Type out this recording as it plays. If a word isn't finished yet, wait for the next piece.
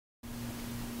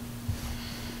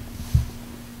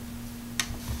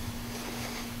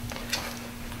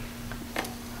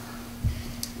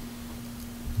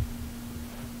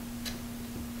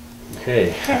Hey,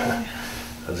 Hey.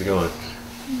 how's it going?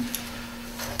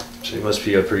 So you must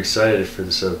be pretty excited for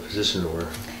this position or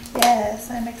Yes,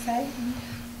 I'm excited.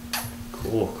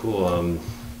 cool, cool.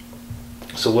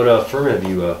 So what firm have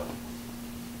you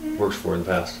worked for in the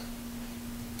past?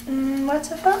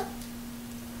 What's a phone?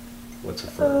 What's a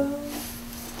firm?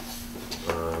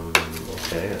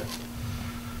 Okay.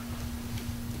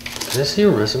 Can I see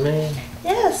your resume?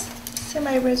 Yes, see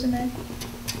my resume.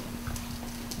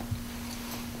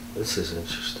 This is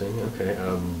interesting. Okay.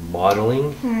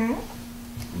 Modeling.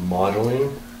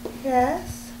 Modeling.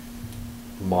 Yes.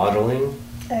 Modeling.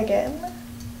 Again.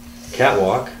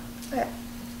 Catwalk. Yeah.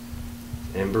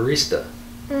 And barista.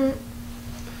 Mm.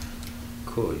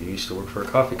 Cool. You used to work for a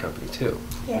coffee company too.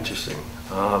 Yes. Interesting.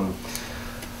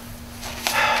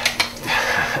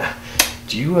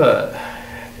 Do you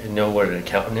know what an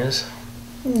accountant is?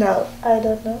 No, I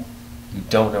don't know. You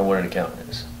don't know what an accountant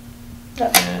is. No.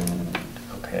 And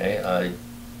okay,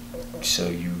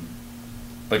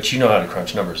 but you know how to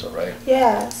crunch numbers though, right?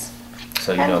 Yes.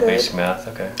 So you I'm know good. basic math.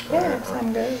 Okay. All right, Yes, all right.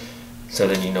 I'm good. So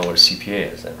then you know what a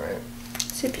CPA is then, right?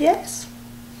 CPS?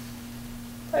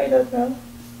 I don't know.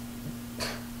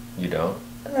 You don't?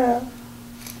 No.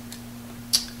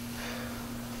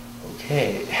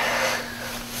 Okay.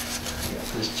 I got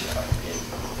this job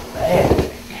in bag.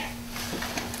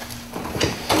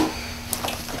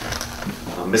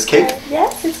 Miss Kate?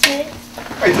 Yes, it's me.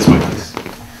 Right this way, please.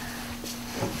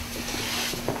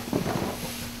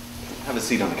 Have a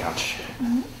seat on the couch.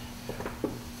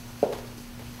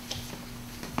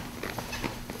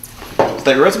 Is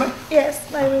that your resume?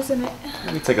 Yes, my resume.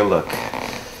 Let me take a look.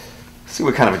 See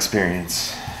what kind of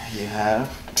experience you have.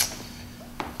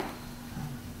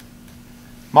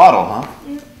 Model, huh?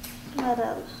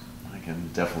 Model. I can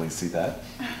definitely see that.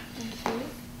 Thank you.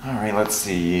 All right, let's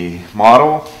see.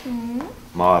 Model.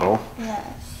 Model. Yes.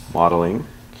 Modeling.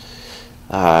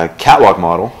 Catwalk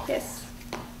model. Yes.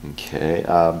 Okay.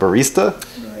 Barista.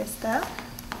 Barista.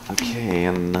 Okay,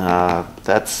 and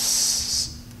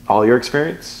that's all your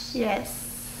experience? Yes.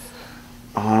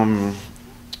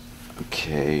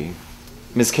 Okay.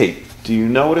 Miss Kate, do you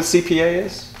know what a CPA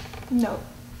is? No.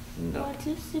 No. What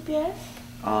is CPS?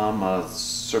 I'm a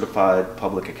certified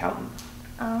public accountant.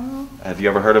 Oh. Have you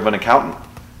ever heard of an accountant?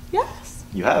 Yes.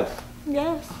 You have?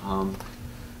 Yes.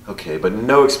 Okay, but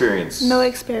no experience. No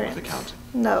experience. With accounting.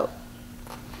 No.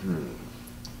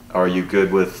 Are you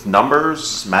good with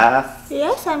numbers, math?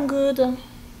 Yes, I'm good.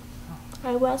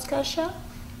 I was cashier.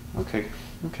 Okay.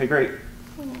 Okay, great.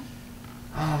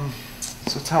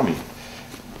 So tell me,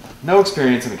 no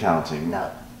experience in accounting.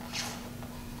 No.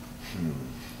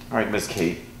 All right, Miss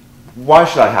Kate, why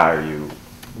should I hire you?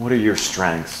 What are your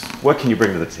strengths? What can you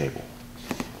bring to the table?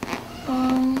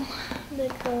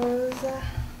 Because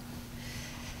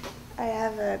I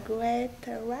have a great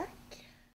work.